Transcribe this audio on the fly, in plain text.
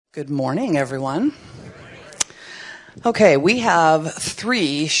Good morning, everyone. Okay, we have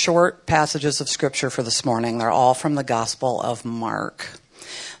 3 short passages of Scripture for this morning. They're all from the Gospel of Mark.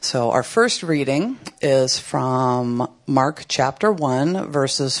 So our first reading is from Mark chapter 1,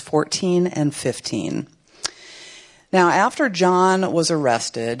 verses 14 and 15. Now, after John was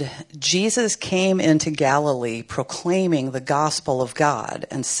arrested, Jesus came into Galilee proclaiming the gospel of God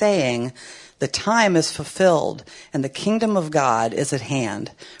and saying, "The time is fulfilled and the kingdom of God is at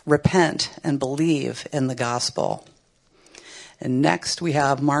hand. Repent and believe in the gospel." And next we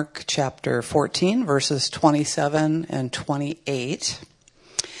have Mark chapter 14, verses 27 and 28.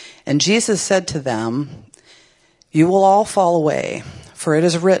 And Jesus said to them, "You will all fall away, for it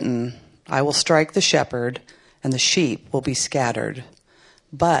is written, 'I will strike the shepherd, and the sheep will be scattered.'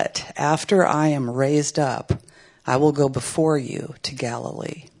 But after I am raised up, I will go before you to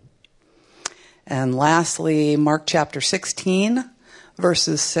Galilee." And lastly, Mark chapter 16,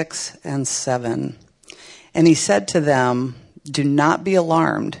 verses 6 and 7. And he said to them, "Do not be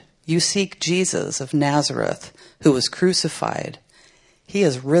alarmed. You seek Jesus of Nazareth, who was crucified. He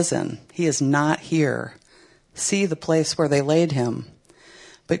is risen. He is not here. See the place where they laid him.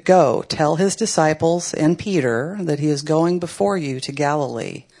 But go, tell his disciples and Peter that he is going before you to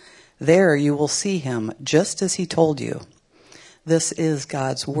Galilee. There you will see him, just as he told you." This is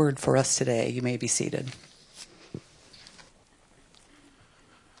God's word for us today. You may be seated.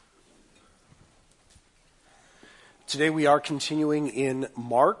 Today we are continuing in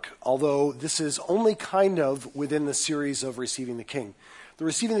Mark, although this is only kind of within the series of Receiving the King. The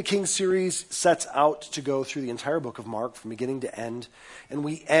Receiving the King series sets out to go through the entire book of Mark from beginning to end, and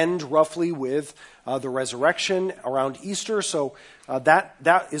we end roughly with the resurrection around Easter, so that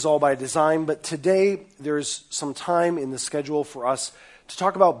is all by design. But today there's some time in the schedule for us to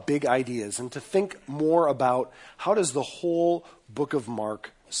talk about big ideas and to think more about how does the whole book of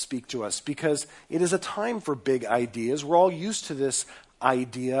Mark speak to us, because it is a time for big ideas. We're all used to this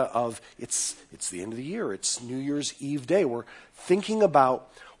idea of it's the end of the year, it's New Year's Eve day. We're thinking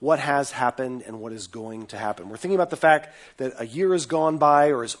about what has happened and what is going to happen. We're thinking about the fact that a year has gone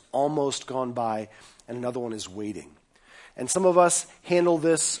by or has almost gone by and another one is waiting. And some of us handle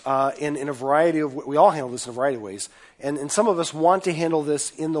this in a variety of we all handle this in a variety of ways. And some of us want to handle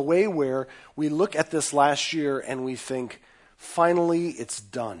this in the way where we look at this last year and we think, finally, it's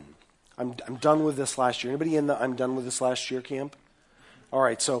done. I'm done with this last year. Anybody in the I'm done with this last year camp? All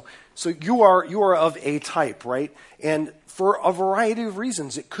right, so you are of a type, right? And for a variety of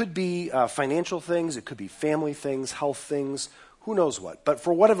reasons, it could be financial things, it could be family things, health things, who knows what. But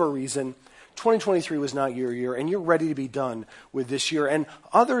for whatever reason, 2023 was not your year, and you're ready to be done with this year. And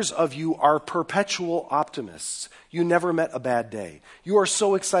others of you are perpetual optimists. You never met a bad day. You are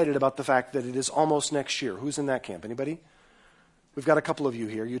so excited about the fact that it is almost next year. Who's in that camp? Anybody? We've got a couple of you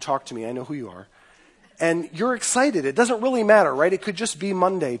here. You talk to me. I know who you are. And you're excited. It doesn't really matter, right? It could just be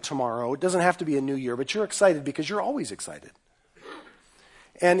Monday tomorrow. It doesn't have to be a new year, but you're excited because you're always excited.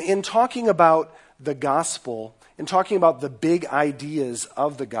 And in talking about the gospel, in talking about the big ideas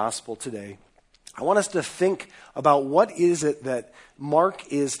of the gospel today, I want us to think about what is it that Mark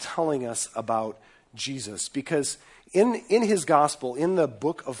is telling us about Jesus. Because in his gospel, in the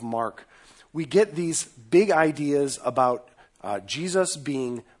book of Mark, we get these big ideas about Jesus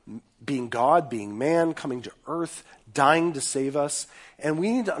being God, being man, coming to earth, dying to save us. And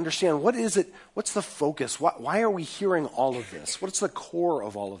we need to understand, what is it? What's the focus? Why are we hearing all of this? What's the core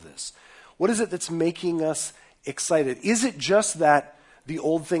of all of this? What is it that's making us excited? Is it just that the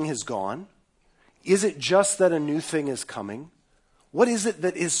old thing has gone? Is it just that a new thing is coming? What is it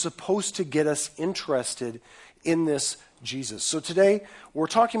that is supposed to get us interested in this Jesus? So today, we're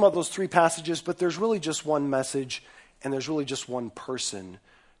talking about those 3 passages, but there's really just one message, and there's really just one person,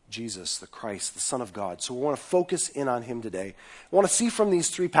 Jesus, the Christ, the Son of God. So we want to focus in on him today. I want to see from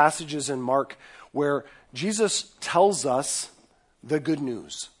these 3 passages in Mark where Jesus tells us the good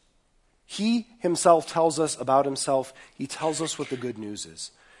news. He himself tells us about himself. He tells us what the good news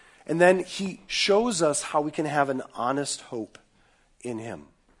is. And then he shows us how we can have an honest hope in him.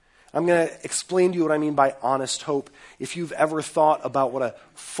 I'm going to explain to you what I mean by honest hope. If you've ever thought about what a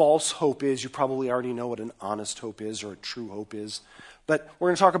false hope is, you probably already know what an honest hope is or a true hope is. But we're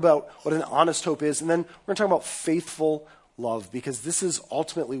going to talk about what an honest hope is, and then we're going to talk about faithful love, because this is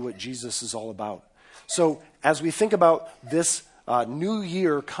ultimately what Jesus is all about. So as we think about this new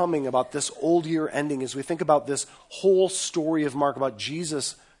year coming, about this old year ending, as we think about this whole story of Mark, about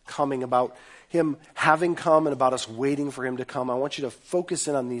Jesus coming, about him having come and about us waiting for him to come, I want you to focus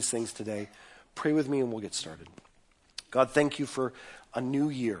in on these things today. Pray with me and we'll get started. God, thank you for a new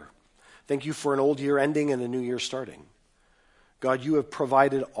year. Thank you for an old year ending and a new year starting. God, you have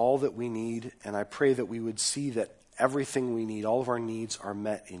provided all that we need, and I pray that we would see that everything we need, all of our needs are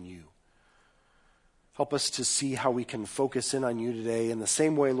met in you. Help us to see how we can focus in on you today in the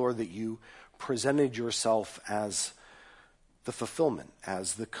same way, Lord, that you presented yourself as the fulfillment,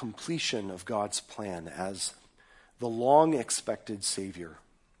 as the completion of God's plan, as the long-expected Savior.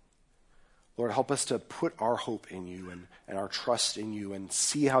 Lord, help us to put our hope in you and our trust in you and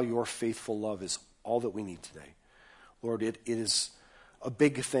see how your faithful love is all that we need today. Lord, it is a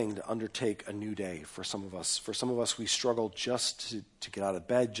big thing to undertake a new day for some of us. For some of us, we struggle just to get out of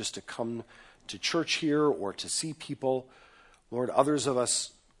bed, just to come to church here or to see people. Lord, others of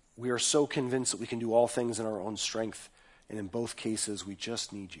us, we are so convinced that we can do all things in our own strength. And in both cases, we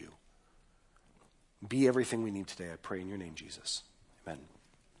just need you. Be everything we need today, I pray in your name, Jesus. Amen.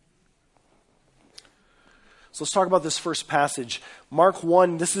 So let's talk about this first passage. Mark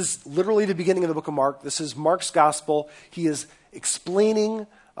 1, this is literally the beginning of the book of Mark. This is Mark's gospel. He is explaining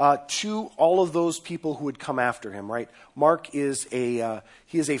to all of those people who would come after him, right? Mark is a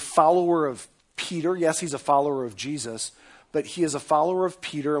follower of Peter. Yes, he's a follower of Jesus, but he is a follower of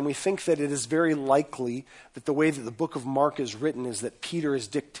Peter, and we think that it is very likely that the way that the book of Mark is written is that Peter is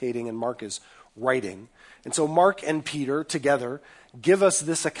dictating and Mark is writing. And so Mark and Peter together give us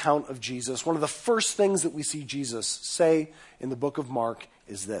this account of Jesus. One of the first things that we see Jesus say in the book of Mark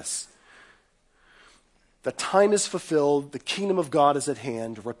is this: the time is fulfilled, the kingdom of God is at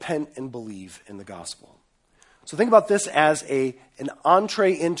hand, repent and believe in the gospel. So think about this as an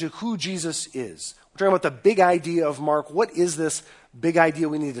entree into who Jesus is. We're talking about the big idea of Mark. What is this big idea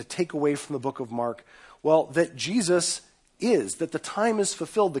we need to take away from the book of Mark? Well, that Jesus is, that the time is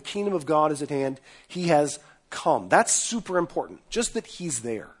fulfilled, the kingdom of God is at hand, he has come. That's super important, just that he's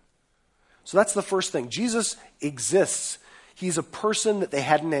there. So that's the first thing. Jesus exists. He's a person that they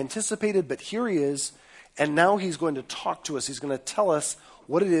hadn't anticipated, but here he is, and now he's going to talk to us. He's going to tell us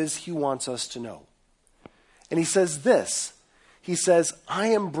what it is he wants us to know. And he says this. He says, I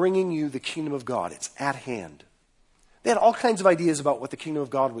am bringing you the kingdom of God. It's at hand. They had all kinds of ideas about what the kingdom of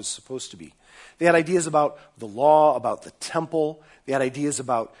God was supposed to be. They had ideas about the law, about the temple. They had ideas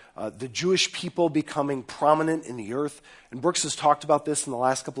about the Jewish people becoming prominent in the earth. And Brooks has talked about this in the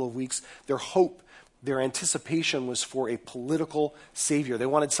last couple of weeks. Their hope, their anticipation was for a political savior. They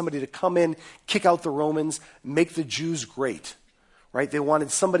wanted somebody to come in, kick out the Romans, make the Jews great. Right? They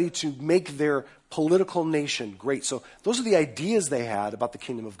wanted somebody to make their political nation great. So those are the ideas they had about the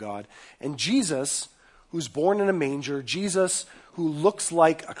kingdom of God. And Jesus, who's born in a manger, Jesus who looks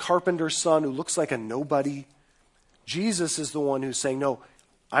like a carpenter's son, who looks like a nobody, Jesus is the one who's saying, no,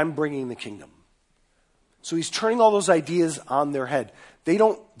 I'm bringing the kingdom. So he's turning all those ideas on their head. They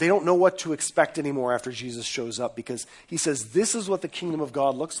don't know what to expect anymore after Jesus shows up, because he says, this is what the kingdom of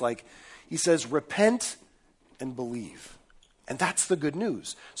God looks like. He says, repent and believe. And that's the good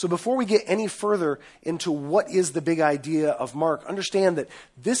news. So before we get any further into what is the big idea of Mark, understand that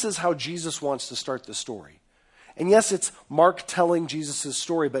this is how Jesus wants to start the story. And yes, it's Mark telling Jesus'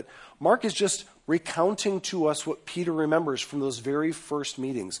 story, but Mark is just recounting to us what Peter remembers from those very first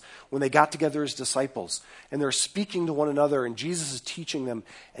meetings when they got together as disciples and they're speaking to one another and Jesus is teaching them.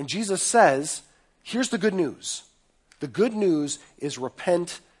 And Jesus says, here's the good news. The good news is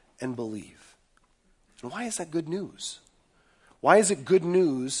repent and believe. And why is that good news? Why is it good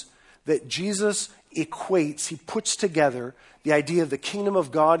news that Jesus equates, he puts together the idea of the kingdom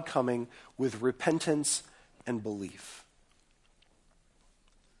of God coming with repentance and belief?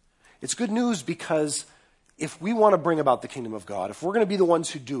 It's good news because if we want to bring about the kingdom of God, if we're going to be the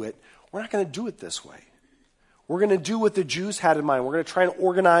ones who do it, we're not going to do it this way. We're going to do what the Jews had in mind. We're going to try and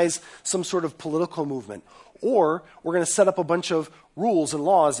organize some sort of political movement. Or we're going to set up a bunch of rules and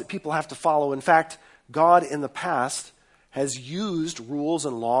laws that people have to follow. In fact, God in the past has used rules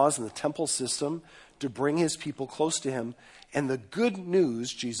and laws in the temple system to bring his people close to him. And the good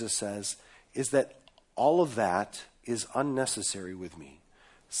news, Jesus says, is that all of that is unnecessary with me.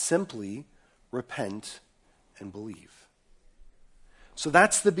 Simply repent and believe. So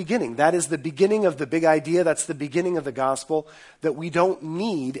that's the beginning. That is the beginning of the big idea. That's the beginning of the gospel, that we don't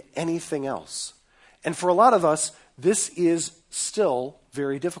need anything else. And for a lot of us, this is still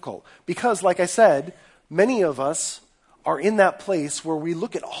very difficult. Because, like I said, many of us are in that place where we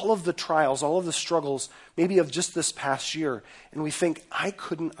look at all of the trials, all of the struggles, maybe of just this past year, and we think, I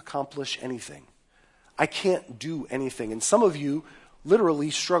couldn't accomplish anything. I can't do anything. And some of you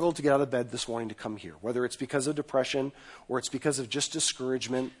literally struggled to get out of bed this morning to come here, whether it's because of depression or it's because of just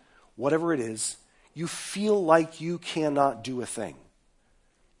discouragement, whatever it is, you feel like you cannot do a thing.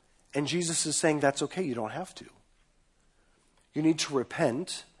 And Jesus is saying, that's okay, you don't have to. You need to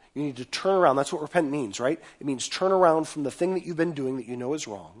repent. You need to turn around. That's what repent means, right? It means turn around from the thing that you've been doing that you know is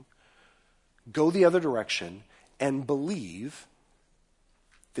wrong, go the other direction, and believe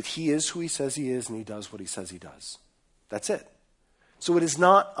that he is who he says he is and he does what he says he does. That's it. So it is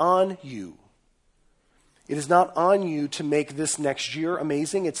not on you. It is not on you to make this next year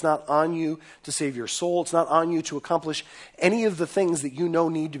amazing. It's not on you to save your soul. It's not on you to accomplish any of the things that you know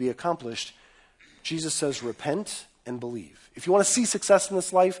need to be accomplished. Jesus says, repent and believe. If you want to see success in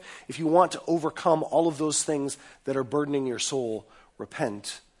this life, if you want to overcome all of those things that are burdening your soul,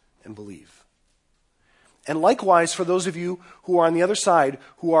 repent and believe. And likewise, for those of you who are on the other side,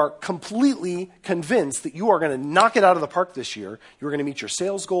 who are completely convinced that you are going to knock it out of the park this year, you're going to meet your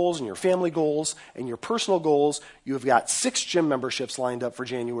sales goals and your family goals and your personal goals, you have got 6 gym memberships lined up for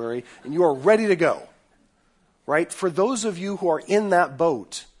January, and you are ready to go, right? For those of you who are in that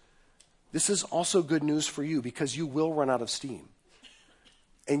boat, this is also good news for you because you will run out of steam.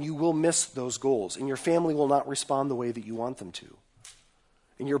 And you will miss those goals, and your family will not respond the way that you want them to.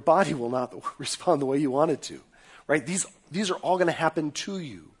 And your body will not respond the way you want it to, right? These are all going to happen to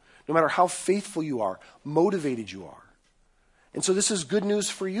you, no matter how faithful you are, motivated you are. And so this is good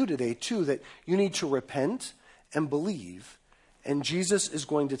news for you today, too, that you need to repent and believe, and Jesus is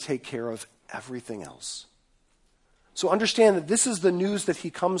going to take care of everything else. So understand that this is the news that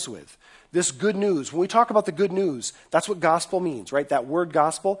he comes with, this good news. When we talk about the good news, that's what gospel means, right? That word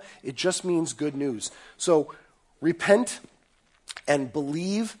gospel, it just means good news. So repent and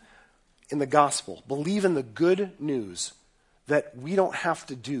believe in the gospel. Believe in the good news that we don't have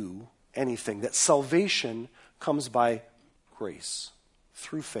to do anything, that salvation comes by grace,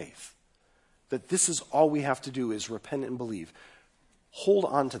 through faith. That this is all we have to do is repent and believe. Hold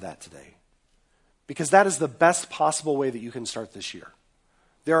on to that today. Because that is the best possible way that you can start this year.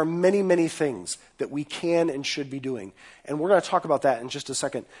 There are many, many things that we can and should be doing. And we're going to talk about that in just a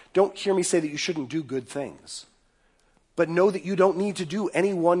second. Don't hear me say that you shouldn't do good things. But know that you don't need to do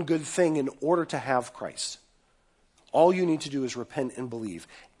any one good thing in order to have Christ. All you need to do is repent and believe.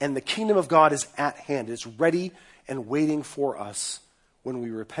 And the kingdom of God is at hand. It's ready and waiting for us when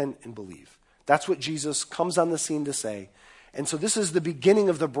we repent and believe. That's what Jesus comes on the scene to say. And so this is the beginning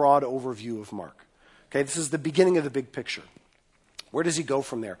of the broad overview of Mark. Okay, this is the beginning of the big picture. Where does he go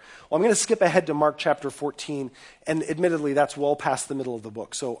from there? Well, I'm going to skip ahead to Mark chapter 14, and admittedly, that's well past the middle of the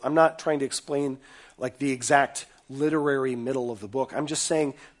book. So I'm not trying to explain like the exact literary middle of the book. I'm just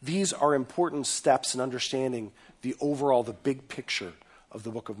saying these are important steps in understanding the overall, the big picture of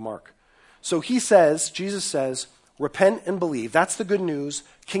the book of Mark. So he says, Jesus says, repent and believe. That's the good news.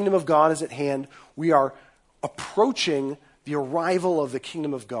 Kingdom of God is at hand. We are approaching the arrival of the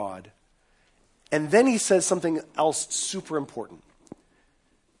kingdom of God. And then he says something else super important.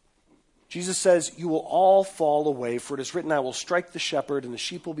 Jesus says, you will all fall away, for it is written, I will strike the shepherd and the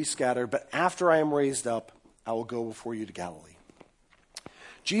sheep will be scattered, but after I am raised up, I will go before you to Galilee.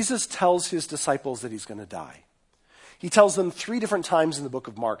 Jesus tells his disciples that he's going to die. He tells them 3 different times in the book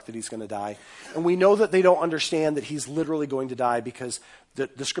of Mark that he's going to die. And we know that they don't understand that he's literally going to die because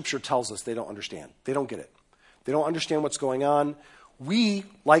the scripture tells us they don't understand. They don't get it. They don't understand what's going on. We,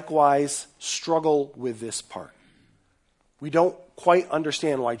 likewise, struggle with this part. We don't quite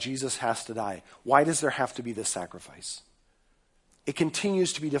understand why Jesus has to die. Why does there have to be this sacrifice? It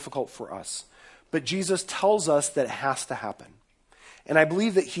continues to be difficult for us. But Jesus tells us that it has to happen. And I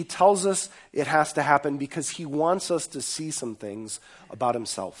believe that he tells us it has to happen because he wants us to see some things about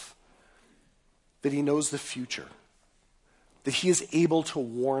himself. That he knows the future. That he is able to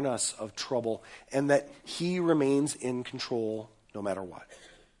warn us of trouble. And that he remains in control no matter what.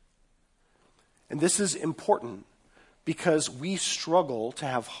 And this is important because we struggle to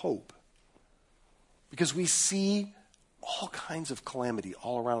have hope. Because we see all kinds of calamity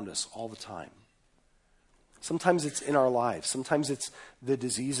all around us all the time. Sometimes it's in our lives. Sometimes it's the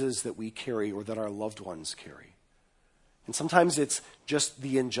diseases that we carry or that our loved ones carry. And sometimes it's just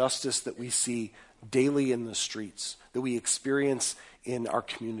the injustice that we see daily in the streets, that we experience in our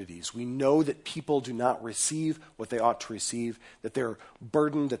communities. We know that people do not receive what they ought to receive, that they're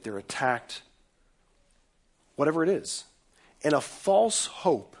burdened, that they're attacked, whatever it is. And a false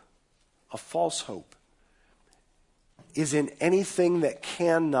hope is in anything that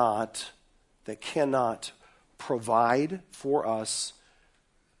cannot provide for us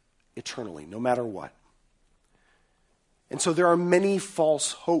eternally, no matter what. And so there are many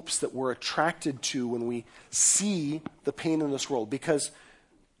false hopes that we're attracted to when we see the pain in this world, because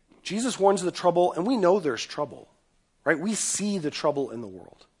Jesus warns of the trouble, and we know there's trouble, right? We see the trouble in the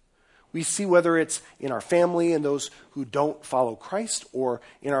world. We see whether it's in our family and those who don't follow Christ, or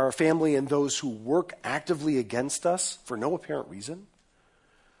in our family and those who work actively against us for no apparent reason.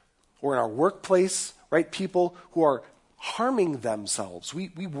 or in our workplace, right? People who are harming themselves. We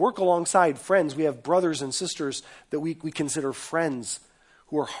work alongside friends. We have brothers and sisters that we consider friends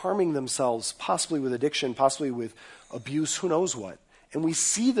who are harming themselves, possibly with addiction, possibly with abuse, who knows what. And we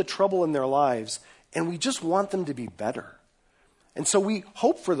see the trouble in their lives, and we just want them to be better. And so we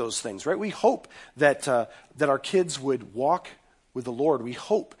hope for those things, right? We hope that our kids would walk with the Lord. We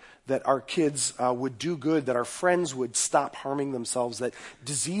hope that our kids would do good, that our friends would stop harming themselves, that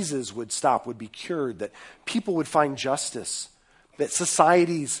diseases would stop, would be cured, that people would find justice, that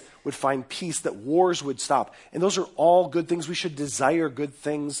societies would find peace, that wars would stop. And those are all good things. We should desire good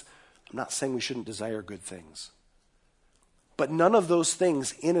things. I'm not saying we shouldn't desire good things. But none of those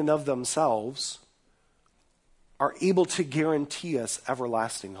things in and of themselves are able to guarantee us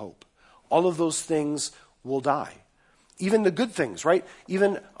everlasting hope. All of those things will die. Even the good things, right?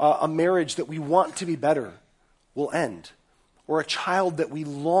 Even a marriage that we want to be better will end. Or a child that we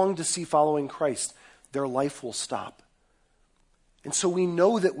long to see following Christ, their life will stop. And so we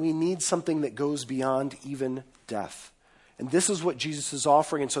know that we need something that goes beyond even death. And this is what Jesus is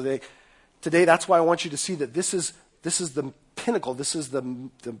offering. And so today, that's why I want you to see that this is the pinnacle. This is the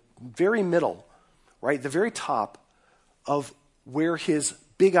very middle, right? The very top of where his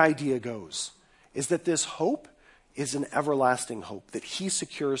big idea goes, is that this hope is an everlasting hope that he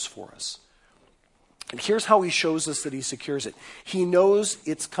secures for us. And here's how he shows us that he secures it. He knows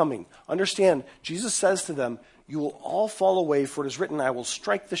it's coming. Understand, Jesus says to them, you will all fall away, for it is written, I will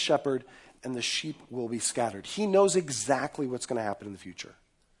strike the shepherd, and the sheep will be scattered. He knows exactly what's going to happen in the future.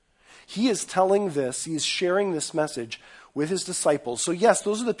 He is telling this, he is sharing this message with his disciples. So yes,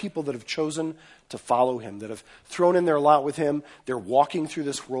 those are the people that have chosen to follow him, that have thrown in their lot with him. They're walking through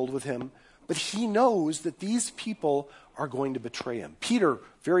this world with him. But he knows that these people are going to betray him. Peter,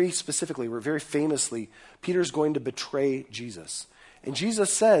 very specifically, or very famously, Peter's going to betray Jesus. And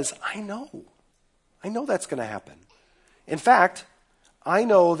Jesus says, I know that's going to happen. In fact, I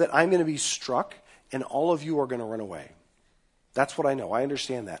know that I'm going to be struck and all of you are going to run away. That's what I know. I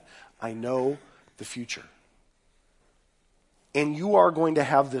understand that. I know the future. And you are going to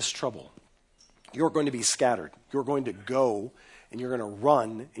have this trouble. You're going to be scattered. You're going to go and you're going to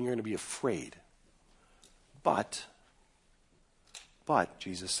run and you're going to be afraid. But,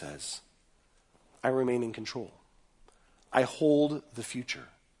 Jesus says, I remain in control. I hold the future.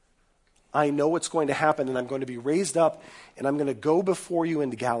 I know what's going to happen, and I'm going to be raised up, and I'm going to go before you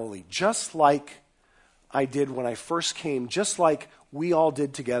into Galilee, just like I did when I first came, just like we all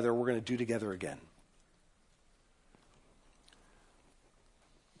did together, we're going to do together again.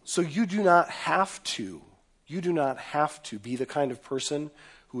 So you do not have to be the kind of person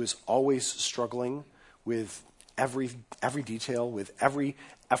who is always struggling with every detail, with every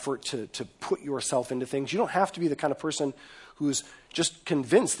effort to put yourself into things. You don't have to be the kind of person who's just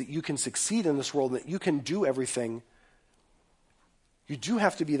convinced that you can succeed in this world, that you can do everything. You do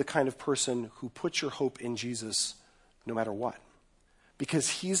have to be the kind of person who puts your hope in Jesus no matter what. Because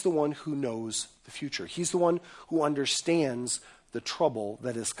he's the one who knows the future. He's the one who understands the trouble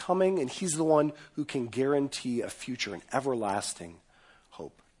that is coming, and he's the one who can guarantee a future, an everlasting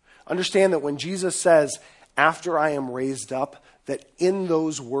hope. Understand that when Jesus says, after I am raised up, that in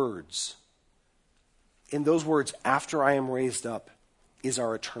those words, after I am raised up, is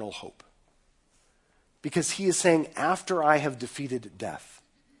our eternal hope. Because he is saying, after I have defeated death,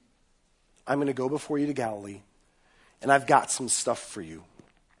 I'm going to go before you to Galilee, and I've got some stuff for you.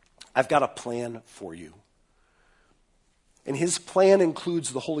 I've got a plan for you. And his plan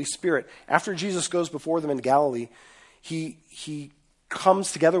includes the Holy Spirit. After Jesus goes before them in Galilee, he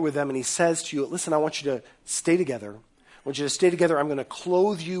comes together with them and he says to you, listen, I want you to stay together. I want you to stay together. I'm going to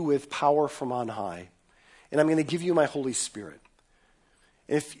clothe you with power from on high. And I'm going to give you my Holy Spirit.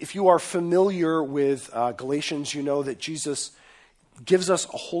 If you are familiar with Galatians, you know that Jesus gives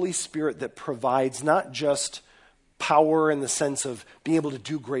us a Holy Spirit that provides not just power in the sense of being able to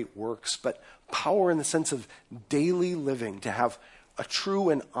do great works, but power in the sense of daily living, to have a true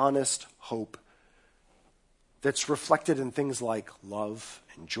and honest hope that's reflected in things like love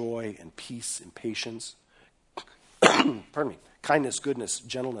and joy and peace and patience, kindness, goodness,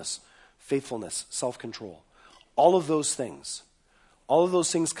 gentleness, faithfulness, self-control. All of those things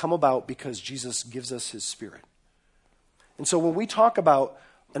come about because Jesus gives us his Spirit. And so when we talk about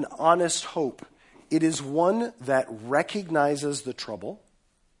an honest hope, it is one that recognizes the trouble,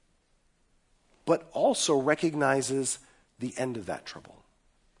 but also recognizes the end of that trouble.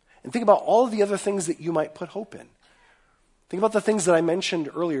 And think about all of the other things that you might put hope in. Think about the things that I mentioned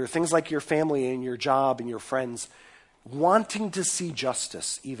earlier, things like your family and your job and your friends, wanting to see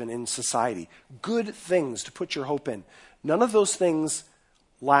justice even in society, good things to put your hope in. None of those things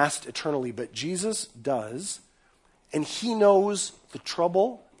last eternally, but Jesus does. And he knows the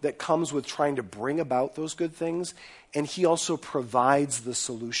trouble that comes with trying to bring about those good things. And he also provides the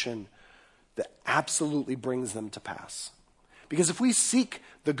solution that absolutely brings them to pass. Because if we seek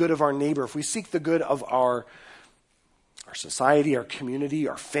the good of our neighbor, if we seek the good of our society, our community,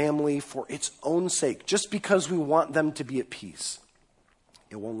 our family, for its own sake, just because we want them to be at peace,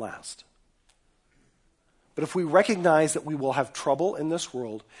 it won't last. But if we recognize that we will have trouble in this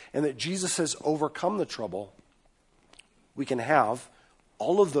world and that Jesus has overcome the trouble, we can have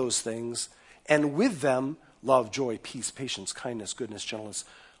all of those things, and with them, love, joy, peace, patience, kindness, goodness, gentleness,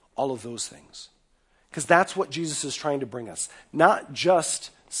 all of those things. Because that's what Jesus is trying to bring us. Not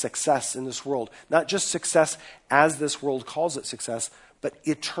just success in this world, not just success as this world calls it success, but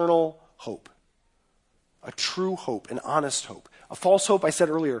eternal hope. A true hope, an honest hope. A false hope, I said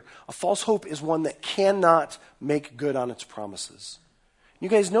earlier, a false hope is one that cannot make good on its promises. You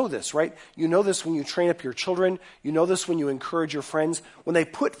guys know this, right? You know this when you train up your children. You know this when you encourage your friends. When they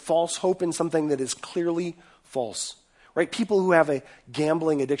put false hope in something that is clearly false, right? People who have a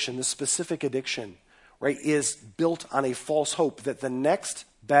gambling addiction, this specific addiction, right, is built on a false hope that the next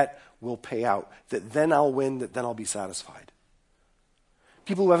bet will pay out, that then I'll win, that then I'll be satisfied.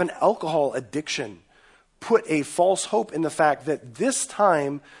 People who have an alcohol addiction put a false hope in the fact that this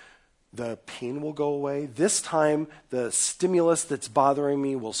time the pain will go away. This time the stimulus that's bothering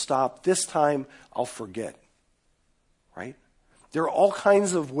me will stop. This time I'll forget, right? There are all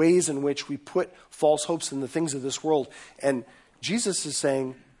kinds of ways in which we put false hopes in the things of this world. And Jesus is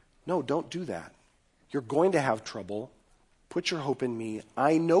saying, no, don't do that. You're going to have trouble. Put your hope in me.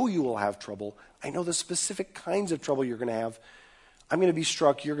 I know you will have trouble. I know the specific kinds of trouble you're going to have. I'm going to be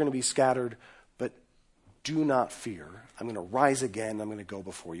struck. You're going to be scattered. But do not fear. I'm going to rise again. I'm going to go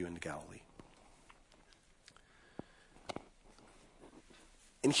before you into Galilee.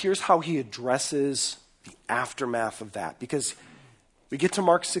 And here's how he addresses the aftermath of that. Because we get to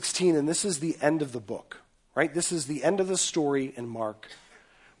Mark 16, and this is the end of the book, right? This is the end of the story in Mark.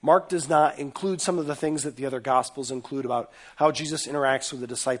 Mark does not include some of the things that the other Gospels include about how Jesus interacts with the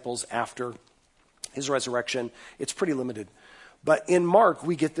disciples after his resurrection. It's pretty limited. But in Mark,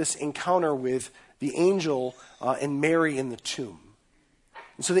 we get this encounter with the angel and Mary in the tomb.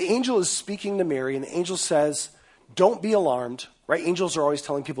 And so the angel is speaking to Mary, and the angel says, don't be alarmed, right? Angels are always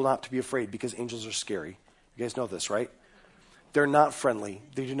telling people not to be afraid because angels are scary. You guys know this, right? They're not friendly.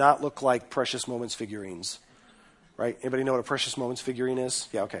 They do not look like Precious Moments figurines, right? Anybody know what a Precious Moments figurine is?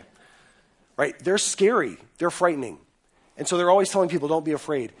 Yeah, okay. Right? They're scary. They're frightening. And so they're always telling people, don't be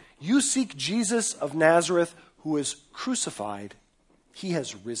afraid. You seek Jesus of Nazareth who is crucified. He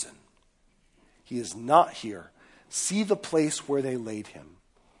has risen. He is not here. See the place where they laid him.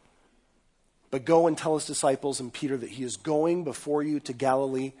 But go and tell his disciples and Peter that he is going before you to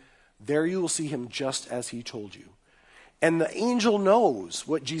Galilee. There you will see him just as he told you. And the angel knows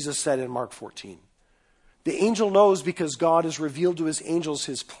what Jesus said in Mark 14. The angel knows because God has revealed to his angels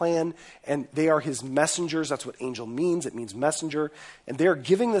his plan, and they are his messengers. That's what angel means. It means messenger. And they're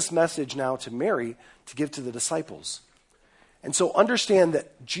giving this message now to Mary to give to the disciples. And so understand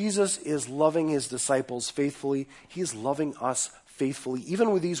that Jesus is loving his disciples faithfully. He is loving us faithfully,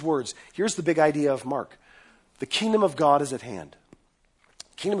 even with these words. Here's the big idea of Mark. The kingdom of God is at hand.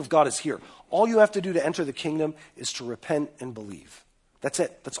 The kingdom of God is here. All you have to do to enter the kingdom is to repent and believe. That's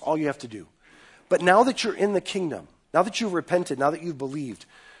it. That's all you have to do. But now that you're in the kingdom, now that you've repented, now that you've believed,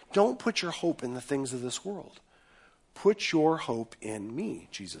 don't put your hope in the things of this world. Put your hope in me,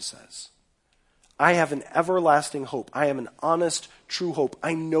 Jesus says. I have an everlasting hope. I am an honest, true hope.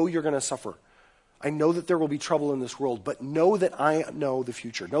 I know you're going to suffer. I know that there will be trouble in this world, but know that I know the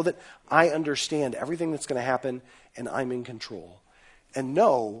future. Know that I understand everything that's going to happen, and I'm in control. And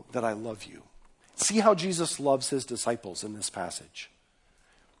know that I love you. See how Jesus loves his disciples in this passage.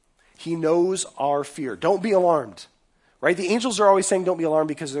 He knows our fear. Don't be alarmed, right? The angels are always saying don't be alarmed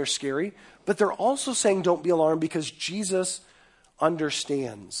because they're scary, but they're also saying don't be alarmed because Jesus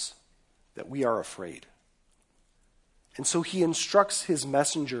understands that we are afraid. And so he instructs his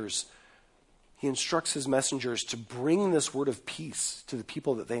messengers to bring this word of peace to the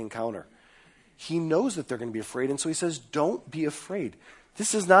people that they encounter. He knows that they're going to be afraid, and so he says, don't be afraid.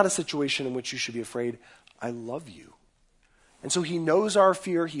 This is not a situation in which you should be afraid. I love you. And so he knows our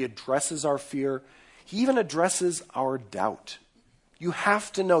fear. He addresses our fear. He even addresses our doubt. You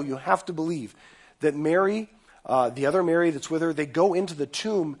have to know, you have to believe that Mary, the other Mary that's with her, they go into the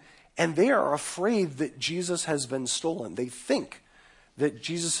tomb, and they are afraid that Jesus has been stolen. They think that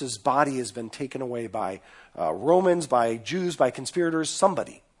Jesus' body has been taken away by Romans, by Jews, by conspirators,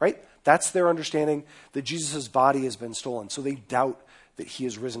 somebody, right? That's their understanding, that Jesus' body has been stolen. So they doubt that he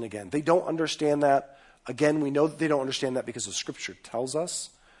is risen again. They don't understand that. Again, we know that they don't understand that because the Scripture tells us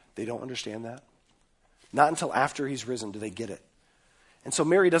they don't understand that. Not until after he's risen do they get it. And so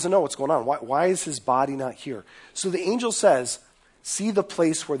Mary doesn't know what's going on. Why is his body not here? So the angel says, see the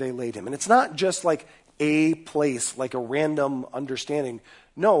place where they laid him. And it's not just like a place, like a random understanding.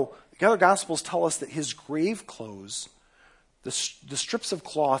 No, the other Gospels tell us that his grave clothes, the strips of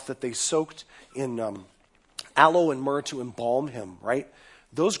cloth that they soaked in aloe and myrrh to embalm him, right?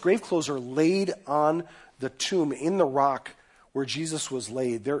 Those grave clothes are laid on the tomb in the rock where Jesus was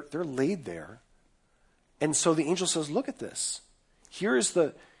laid. They're laid there. And so the angel says, look at this. Here's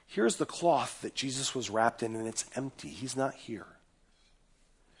the cloth that Jesus was wrapped in, and it's empty. He's not here.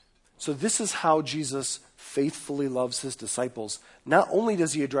 So this is how Jesus faithfully loves his disciples. Not only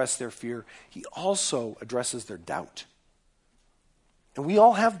does he address their fear, he also addresses their doubt. And we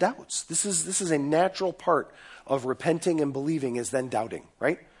all have doubts. This is a natural part of repenting and believing is then doubting,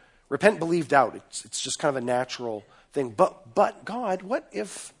 right? Repent, believe, doubt. It's just kind of a natural thing. But God, what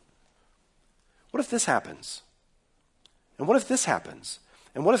if this happens? And what if this happens?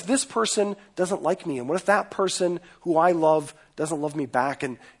 And what if this person doesn't like me? And what if that person who I love doesn't love me back?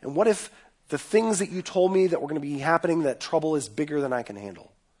 And what if the things that you told me that were going to be happening, that trouble is bigger than I can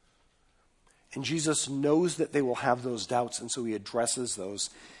handle? And Jesus knows that they will have those doubts, and so he addresses those.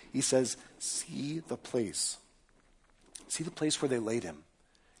 He says, see the place. See the place where they laid him.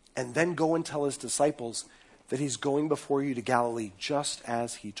 And then go and tell his disciples that he's going before you to Galilee just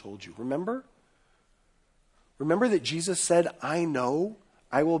as he told you. Remember? Remember that Jesus said, I know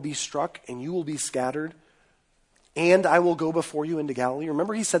I will be struck and you will be scattered, and I will go before you into Galilee.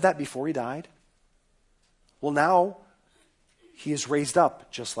 Remember he said that before he died? Well, now he is raised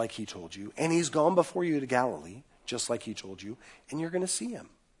up just like he told you, and he's gone before you to Galilee just like he told you, and you're going to see him.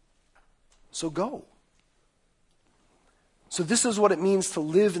 So go. So this is what it means to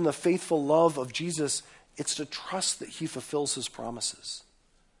live in the faithful love of Jesus. It's to trust that he fulfills his promises.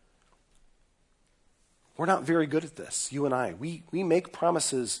 We're not very good at this, you and I. We make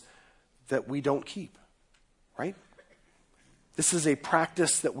promises that we don't keep, right? This is a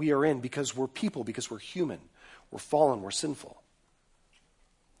practice that we are in because we're people, because we're human. We're fallen, we're sinful.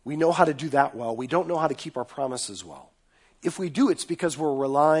 We know how to do that well. We don't know how to keep our promises well. If we do, it's because we're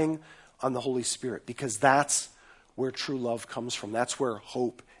relying on the Holy Spirit, because that's where true love comes from. That's where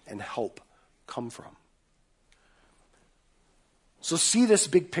hope and help come from. So see this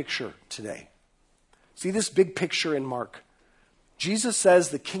big picture today. See this big picture in Mark. Jesus says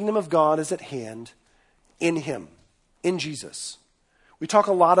the kingdom of God is at hand in him, in Jesus. We talk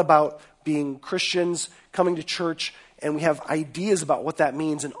a lot about being Christians, coming to church, and we have ideas about what that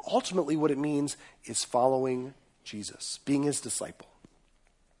means. And ultimately what it means is following Jesus, being his disciple.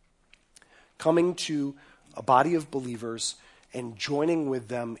 Coming to a body of believers and joining with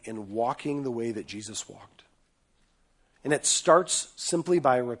them in walking the way that Jesus walked. And it starts simply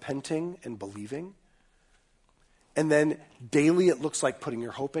by repenting and believing. And then daily it looks like putting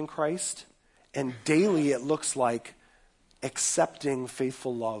your hope in Christ. And daily it looks like accepting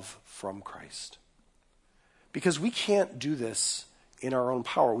faithful love from Christ. Because we can't do this in our own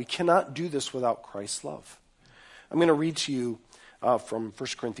power. We cannot do this without Christ's love. I'm going to read to you from 1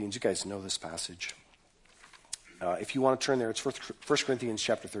 Corinthians. You guys know this passage. If you want to turn there, it's 1 Corinthians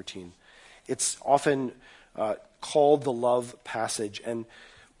chapter 13. It's often called the love passage. And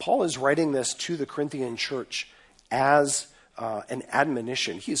Paul is writing this to the Corinthian church as an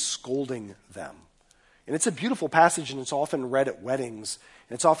admonition. He is scolding them. And it's a beautiful passage, and it's often read at weddings.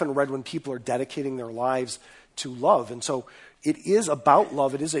 And it's often read when people are dedicating their lives to love. And so it is about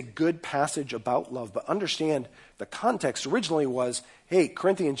love. It is a good passage about love. But understand the context originally was, hey,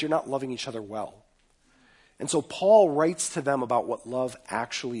 Corinthians, you're not loving each other well. And so Paul writes to them about what love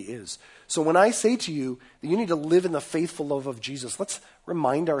actually is. So when I say to you that you need to live in the faithful love of Jesus, let's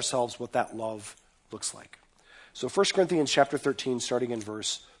remind ourselves what that love looks like. So 1 Corinthians chapter 13, starting in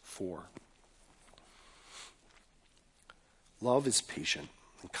verse 4. Love is patient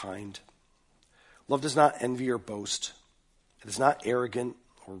and kind. Love does not envy or boast. It is not arrogant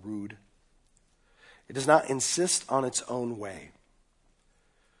or rude. It does not insist on its own way.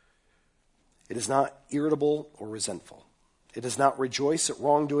 It is not irritable or resentful. It does not rejoice at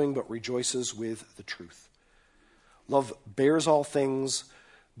wrongdoing, but rejoices with the truth. Love bears all things,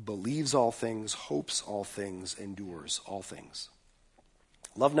 believes all things, hopes all things, endures all things.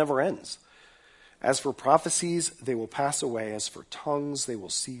 Love never ends. As for prophecies, they will pass away. As for tongues, they will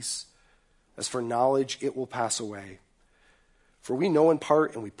cease. As for knowledge, it will pass away. For we know in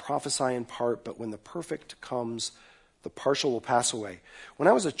part and we prophesy in part, but when the perfect comes, the partial will pass away. When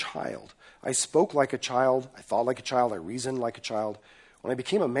I was a child, I spoke like a child, I thought like a child, I reasoned like a child. When I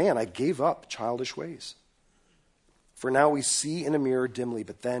became a man, I gave up childish ways. For now we see in a mirror dimly,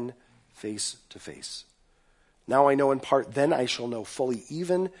 but then face to face. Now I know in part, then I shall know fully,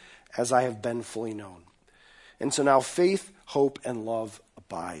 even as I have been fully known. And so now faith, hope, and love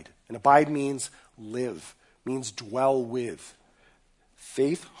abide. And abide means live, means dwell with.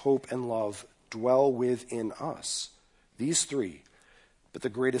 Faith, hope, and love dwell within us. These three. But the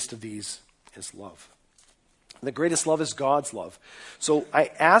greatest of these is love. And the greatest love is God's love. So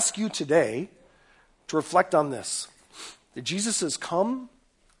I ask you today to reflect on this. That Jesus has come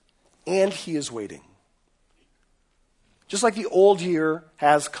and he is waiting. Just like the old year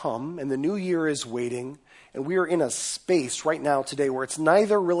has come and the new year is waiting, and we are in a space right now today where it's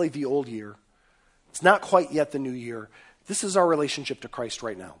neither really the old year, it's not quite yet the new year. This is our relationship to Christ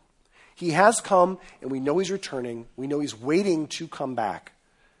right now. He has come and we know he's returning. We know he's waiting to come back.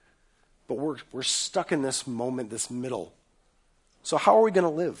 But we're stuck in this moment, this middle. So how are we going to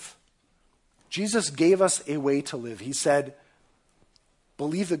live? Jesus gave us a way to live. He said,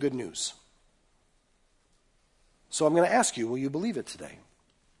 believe the good news. So I'm going to ask you, will you believe it today?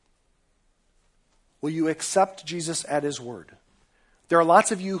 Will you accept Jesus at his word? There are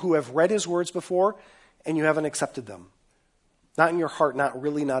lots of you who have read his words before and you haven't accepted them. Not in your heart, not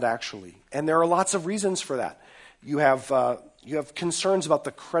really, not actually. And there are lots of reasons for that. You have concerns about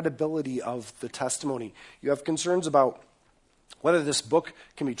the credibility of the testimony. You have concerns about whether this book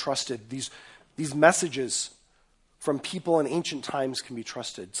can be trusted. These messages from people in ancient times can be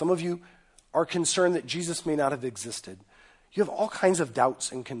trusted. Some of you are concerned that Jesus may not have existed. You have all kinds of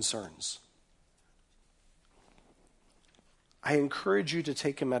doubts and concerns. I encourage you to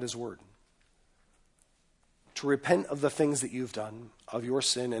take him at his word. To repent of the things that you've done, of your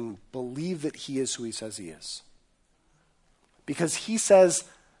sin, and believe that he is who he says he is. Because he says,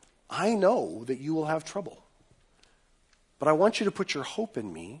 I know that you will have trouble. But I want you to put your hope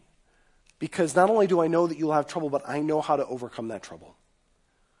in me, because not only do I know that you'll have trouble, but I know how to overcome that trouble.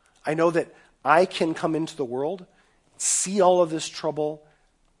 I know that I can come into the world, see all of this trouble,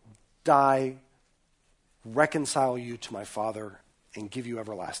 die, reconcile you to my Father, and give you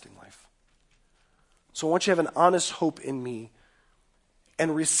everlasting life. So I want you to have an honest hope in me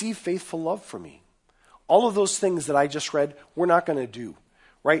and receive faithful love from me. All of those things that I just read, we're not going to do,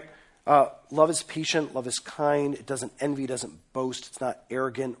 right? Love is patient, love is kind, it doesn't envy, doesn't boast, it's not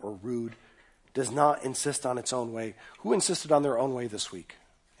arrogant or rude, does not insist on its own way. Who insisted on their own way this week?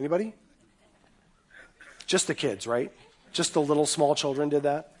 Anybody? Just the kids, right? Just the little small children did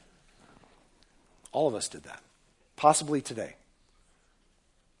that? All of us did that. Possibly today.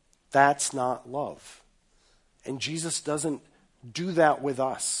 That's not love. And Jesus doesn't do that with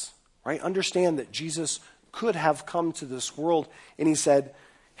us, right? Understand that Jesus could have come to this world and he said,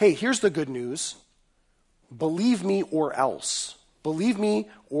 hey, here's the good news. Believe me or else. Believe me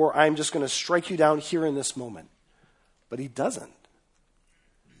or I'm just going to strike you down here in this moment. But he doesn't.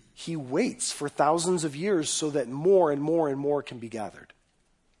 He waits for thousands of years so that more and more and more can be gathered.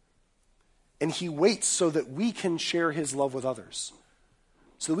 And he waits so that we can share his love with others.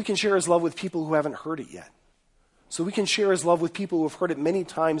 So that we can share his love with people who haven't heard it yet. So we can share his love with people who have heard it many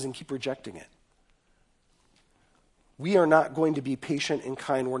times and keep rejecting it. We are not going to be patient and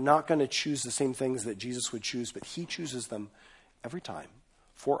kind. We're not going to choose the same things that Jesus would choose, but he chooses them every time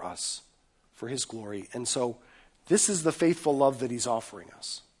for us, for his glory. And so this is the faithful love that he's offering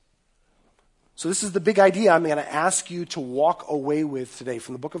us. So this is the big idea I'm going to ask you to walk away with today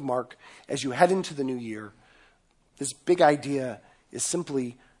from the book of Mark as you head into the new year. This big idea is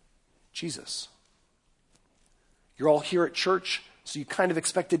simply Jesus. You're all here at church, so you kind of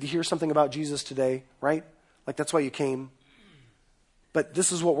expected to hear something about Jesus today, right? Like that's why you came. But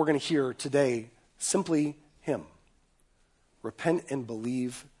this is what we're going to hear today, simply him. Repent and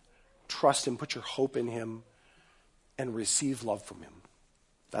believe, trust him, put your hope in him, and receive love from him.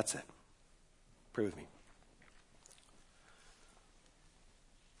 That's it. Pray with me.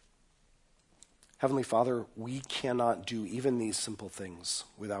 Heavenly Father, we cannot do even these simple things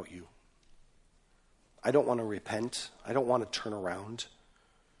without you. I don't want to repent. I don't want to turn around.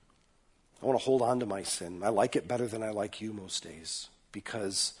 I want to hold on to my sin. I like it better than I like you most days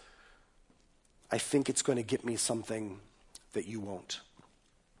because I think it's going to get me something that you won't.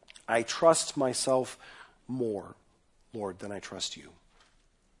 I trust myself more, Lord, than I trust you.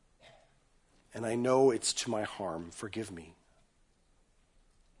 And I know it's to my harm. Forgive me.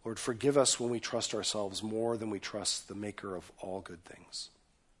 Lord, forgive us when we trust ourselves more than we trust the maker of all good things.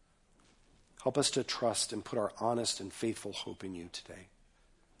 Help us to trust and put our honest and faithful hope in you today.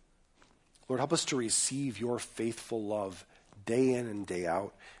 Lord, help us to receive your faithful love day in and day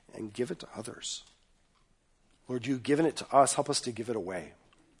out and give it to others. Lord, you've given it to us. Help us to give it away.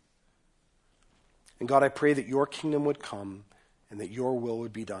 And God, I pray that your kingdom would come and that your will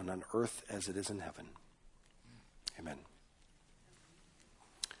would be done on earth as it is in heaven. Amen.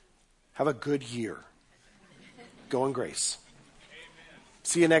 Have a good year. Go in grace.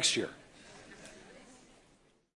 See you next year.